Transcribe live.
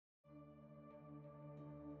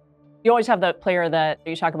You always have that player that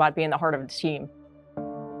you talk about being the heart of the team,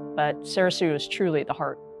 but Sarah Sue is truly the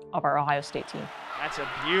heart of our Ohio State team. That's a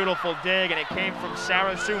beautiful dig, and it came from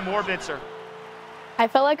Sarah Sue Morbitzer. I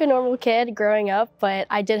felt like a normal kid growing up, but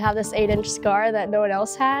I did have this 8-inch scar that no one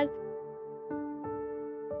else had.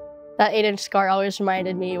 That 8-inch scar always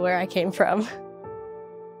reminded me where I came from.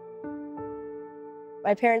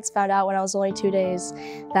 My parents found out when I was only 2 days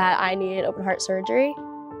that I needed open heart surgery.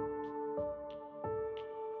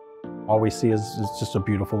 All we see is just a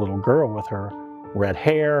beautiful little girl with her red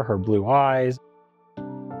hair, her blue eyes.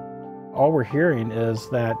 All we're hearing is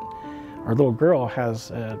that our little girl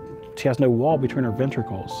she has no wall between her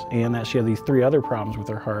ventricles, and that she had these 3 other problems with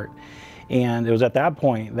her heart. And it was at that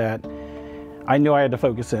point that I knew I had to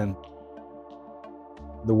focus in.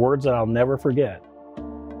 The words that I'll never forget.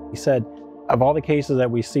 He said, of all the cases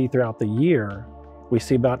that we see throughout the year, we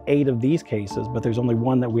see about 8 of these cases, but there's only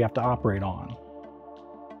 1 that we have to operate on.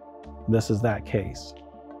 This is that case.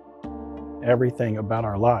 Everything about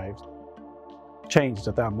our lives changed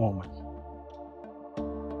at that moment.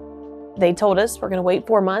 They told us we're going to wait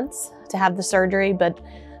 4 months to have the surgery, but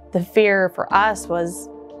the fear for us was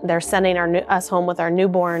they're sending us home with our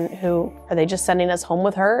newborn. Are they just sending us home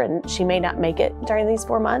with her and she may not make it during these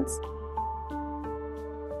 4 months?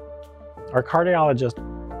 Our cardiologist,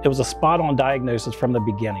 it was a spot-on diagnosis from the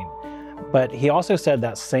beginning, but he also said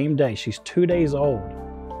that same day, she's 2 days old,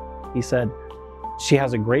 he said, she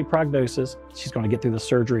has a great prognosis, she's going to get through the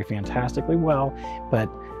surgery fantastically well, but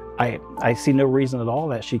I see no reason at all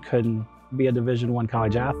that she couldn't be a Division I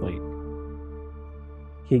college athlete.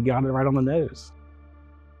 He got it right on the nose.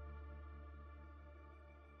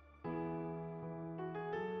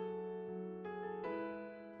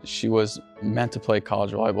 She was meant to play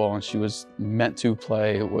college volleyball, and she was meant to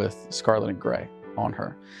play with scarlet and gray on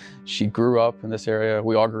her. She grew up in this area.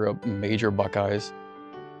 We all grew up major Buckeyes.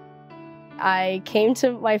 I came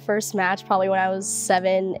to my first match probably when I was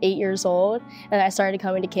 7, 8 years old, and I started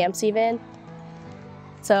coming to camps even.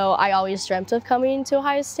 So I always dreamt of coming to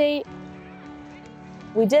Ohio State.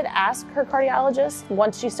 We did ask her cardiologist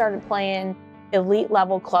once she started playing elite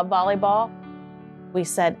level club volleyball. We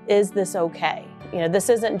said, is this okay? You know, this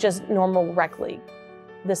isn't just normal rec league.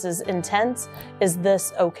 This is intense. Is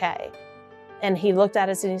this okay? And he looked at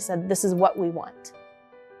us and he said, this is what we want.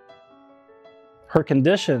 Her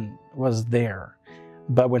condition was there,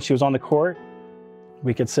 but when she was on the court,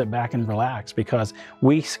 we could sit back and relax because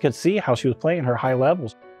we could see how she was playing her high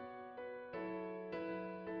levels.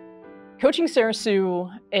 Coaching Sarah Sue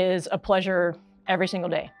is a pleasure every single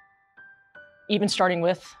day, even starting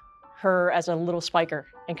with her as a little spiker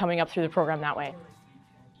and coming up through the program that way.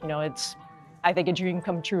 You know, it's, I think, a dream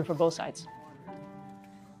come true for both sides.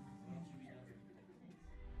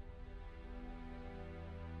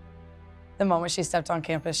 The moment she stepped on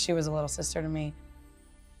campus, she was a little sister to me.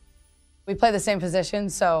 We play the same position,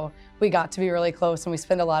 so we got to be really close and we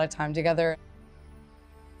spend a lot of time together.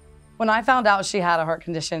 When I found out she had a heart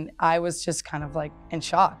condition, I was just kind of like in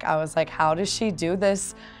shock. I was like, how does she do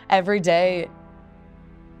this every day?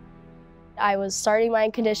 I was starting my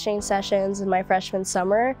conditioning sessions in my freshman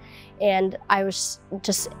summer, and I was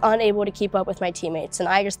just unable to keep up with my teammates. And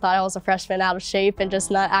I just thought I was a freshman out of shape and just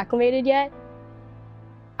not acclimated yet.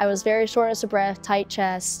 I was very shortness of breath, tight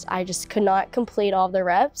chest. I just could not complete all of the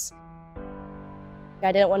reps.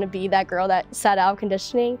 I didn't want to be that girl that sat out of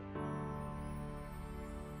conditioning.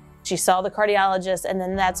 She saw the cardiologist, and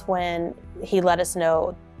then that's when he let us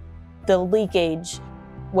know the leakage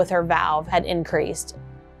with her valve had increased.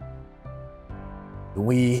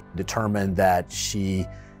 We determined that she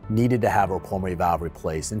needed to have her pulmonary valve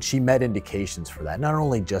replaced, and she met indications for that, not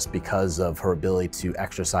only just because of her ability to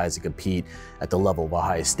exercise and compete at the level of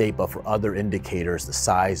Ohio State, but for other indicators. The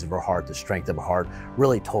size of her heart, the strength of her heart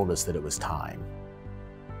really told us that it was time.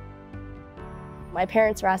 My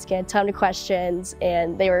parents were asking a ton of questions,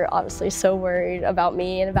 and they were obviously so worried about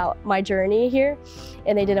me and about my journey here,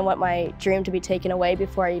 and they didn't want my dream to be taken away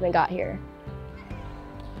before I even got here.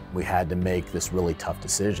 We had to make this really tough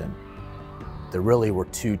decision. There really were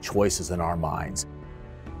 2 choices in our minds.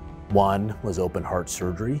 One was open heart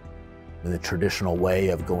surgery, in the traditional way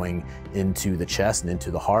of going into the chest and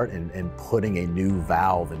into the heart and putting a new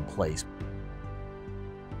valve in place.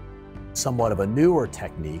 Somewhat of a newer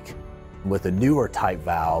technique with a newer type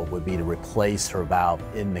valve would be to replace her valve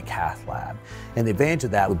in the cath lab. And the advantage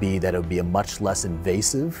of that would be that it would be a much less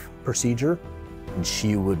invasive procedure, and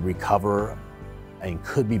she would recover and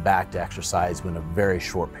could be back to exercise in a very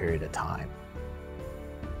short period of time.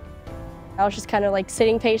 I was just kind of like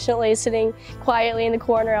sitting patiently, sitting quietly in the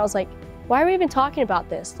corner. I was like, why are we even talking about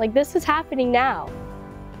this? Like, this is happening now.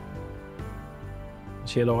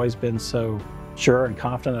 She had always been so sure and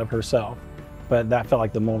confident of herself, but that felt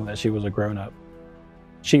like the moment that she was a grown-up.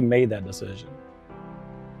 She made that decision.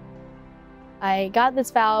 I got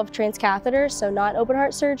this valve transcatheter, so not open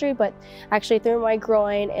heart surgery, but actually through my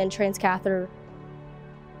groin and transcatheter.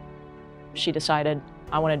 She decided,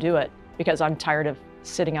 I want to do it because I'm tired of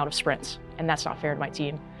sitting out of sprints, and that's not fair to my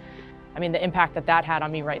team. I mean, the impact that that had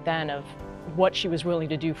on me right then of what she was willing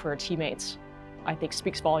to do for her teammates, I think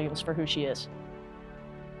speaks volumes for who she is.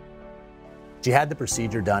 She had the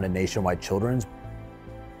procedure done in Nationwide Children's.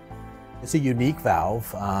 It's a unique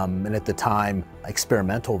valve, and at the time,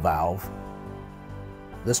 experimental valve.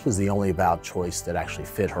 This was the only valve choice that actually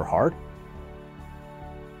fit her heart.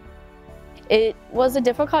 It was a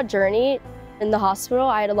difficult journey. In the hospital,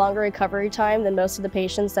 I had a longer recovery time than most of the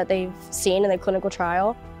patients that they've seen in the clinical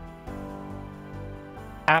trial.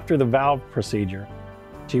 After the valve procedure,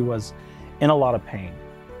 she was in a lot of pain.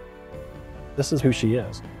 This is who she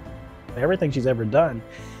is. Everything she's ever done,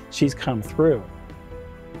 she's come through.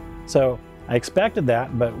 So I expected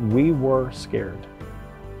that, but we were scared.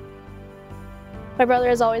 My brother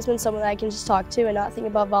has always been someone that I can just talk to and not think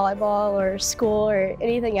about volleyball or school or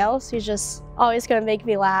anything else. He's just always going to make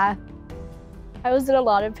me laugh. I was in a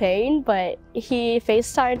lot of pain, but he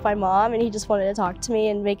FaceTimed my mom and he just wanted to talk to me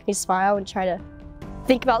and make me smile and try to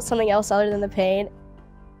think about something else other than the pain.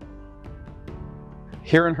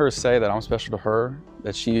 Hearing her say that I'm special to her,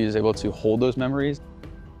 that she is able to hold those memories,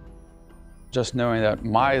 just knowing that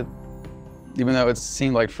even though it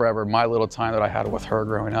seemed like forever, my little time that I had with her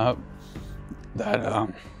growing up, that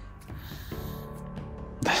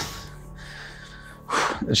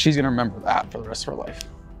she's gonna remember that for the rest of her life.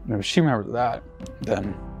 And if she remembers that,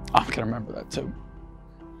 then I'm gonna remember that too.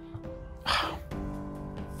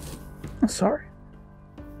 I'm sorry.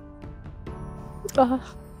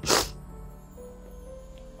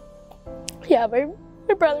 Yeah,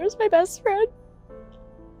 my brother's my best friend.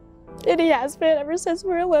 And he has been ever since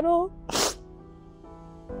we were little.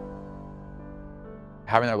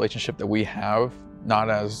 Having that relationship that we have, not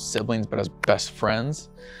as siblings, but as best friends,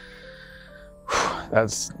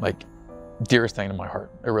 that's like dearest thing to my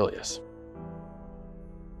heart. It really is.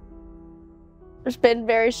 It's been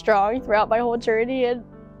very strong throughout my whole journey, and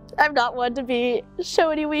I'm not one to show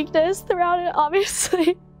any weakness throughout it,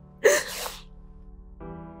 obviously.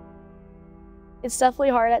 It's definitely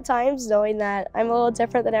hard at times knowing that I'm a little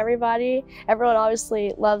different than everybody. Everyone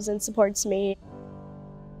obviously loves and supports me,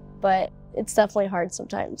 but it's definitely hard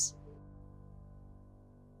sometimes.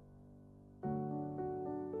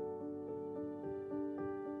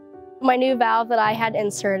 My new valve that I had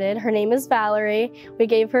inserted, her name is Valerie. We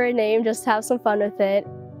gave her a name just to have some fun with it.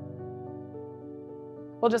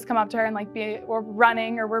 We'll just come up to her and we're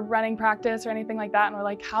running practice or anything like that, and we're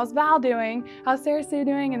like, how's Val doing? How's Sarah Sue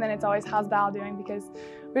doing? And then it's always, how's Val doing? Because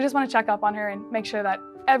we just want to check up on her and make sure that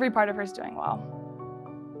every part of her is doing well.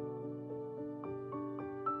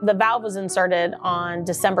 The valve was inserted on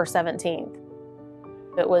December 17th.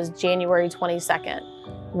 It was January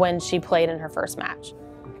 22nd when she played in her first match.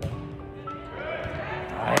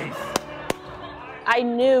 Nice. I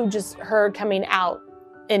knew just her coming out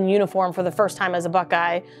in uniform for the first time as a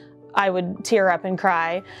Buckeye, I would tear up and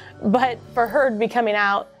cry. But for her to be coming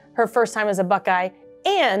out her first time as a Buckeye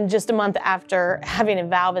and just a month after having a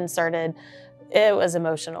valve inserted, it was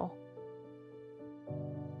emotional.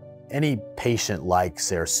 Any patient like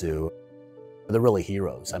Sarah Sue, they're really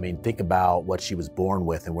heroes. I mean, think about what she was born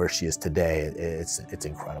with and where she is today. It's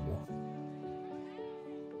incredible.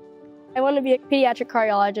 I want to be a pediatric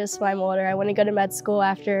cardiologist when I'm older. I want to go to med school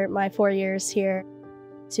after my 4 years here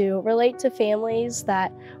to relate to families that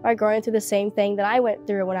are going through the same thing that I went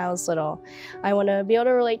through when I was little. I want to be able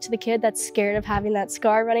to relate to the kid that's scared of having that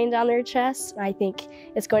scar running down their chest. I think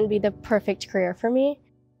it's going to be the perfect career for me.